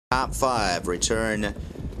top 5 return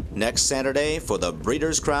next Saturday for the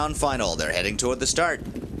Breeders' Crown Final. They're heading toward the start.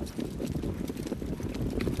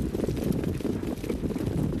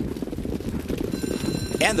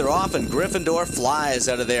 And they're off, and Gryffindor flies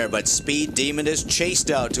out of there, but Speed Demon is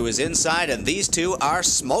chased out to his inside, and these two are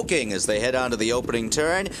smoking as they head onto the opening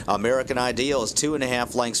turn. American Ideal is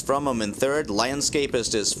 2.5 lengths from him in third.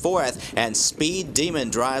 Landscapist is fourth, and Speed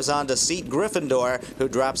Demon drives on to seat Gryffindor, who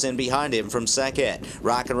drops in behind him from second.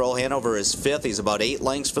 Rock and Roll Hanover is fifth. He's about 8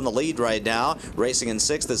 lengths from the lead right now. Racing in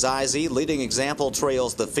sixth is IZ. Leading Example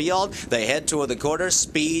trails the field. They head toward the quarter.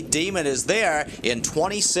 Speed Demon is there in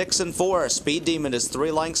 26 and 4. Speed Demon is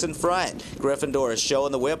 3 lengths in front. Gryffindor is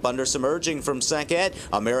showing the whip under some urging from second.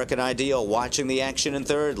 American Ideal watching the action in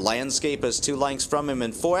third. Landscape is 2 lengths from him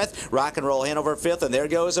in fourth. Rock and Roll Hanover fifth, and there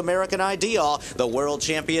goes American Ideal. The world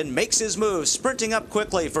champion makes his move, sprinting up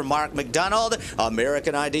quickly for Mark McDonald.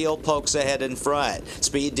 American Ideal pokes ahead in front.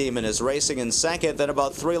 Speed Demon is racing in second, then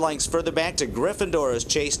about 3 lengths further back to Gryffindor is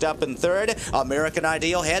chased up in third. American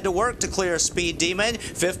Ideal had to work to clear Speed Demon.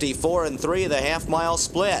 54 and 3, the half-mile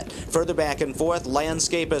split. Further back in fourth, Landscapist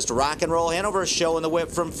Rock and Roll Hanover showing the whip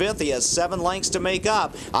from fifth. He has 7 lengths to make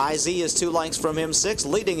up. IZ is 2 lengths from him, 6.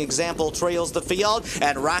 Leading Example trails the field,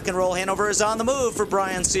 and Rock and Roll Hanover is on the move for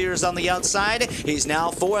Brian Sears on the outside. He's now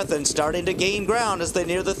fourth and starting to gain ground as they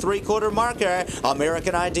near the 3/4 marker.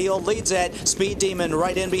 American Ideal leads it. Speed Demon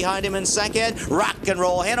right in behind him in second. Rock and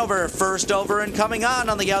Roll Hanover first over and coming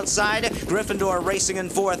on the outside. Gryffindor racing in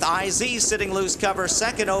fourth. IZ sitting loose cover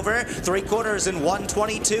second over. 3/4 in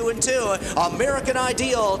 1:22 and 2. American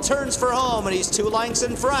Ideal turns for home, and he's 2 lengths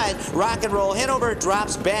in front. Rock and Roll Hanover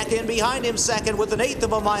drops back in behind him second with 1/8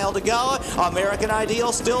 of a mile to go. American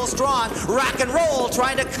Ideal still strong. Rock and Roll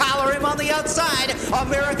trying to collar him on the outside.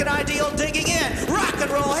 American Ideal digging in. Rock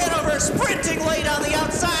and Roll Hanover sprinting late on the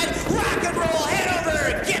outside. Rock and Roll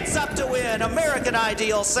Hanover gets up to win. American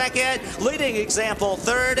Ideal second. Leading Example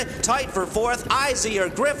third. Tight for fourth. IZ or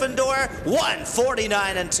Gryffindor.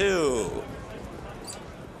 1:49 and 2.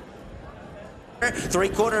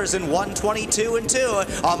 3/4 in 1:22 and 2.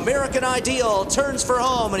 American Ideal turns for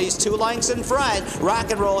home, and he's 2 lengths in front. Rock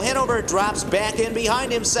and Roll Hanover drops back in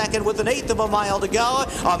behind him second with 1/8 of a mile to go.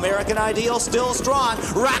 American Ideal still strong.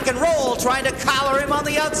 Rock and Roll trying to collar him on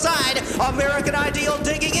the outside. American Ideal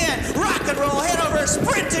digging in. Rock and Roll Hanover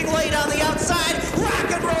sprinting late on the outside. Rock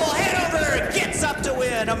and Roll Hanover gets up to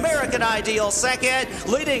win. American Ideal second.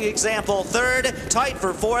 Leading Example third. Tight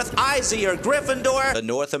for fourth. IZ or Gryffindor. The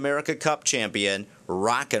North America Cup champion,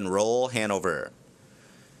 Rock and Roll Hanover.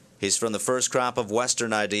 He's from the first crop of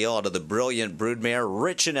Western Ideal out of the brilliant broodmare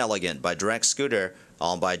Rich and Elegant by Drex Scooter,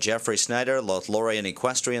 owned by Jeffrey Snyder, Lothlorien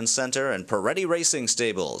Equestrian Center, and Peretti Racing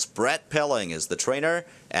Stables. Brett Pelling is the trainer,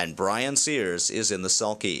 and Brian Sears is in the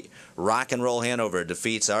sulky. Rock and Roll Hanover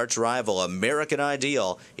defeats arch rival American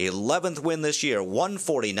Ideal, 11th win this year,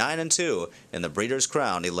 1:49 and 2 in the Breeders'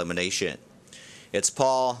 Crown Elimination. It's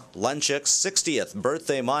Paul Lenchik's 60th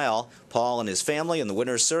birthday mile. Paul and his family in the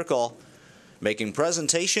winner's circle, making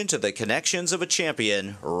presentation to the connections of a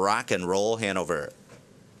champion, Rock and Roll Hanover.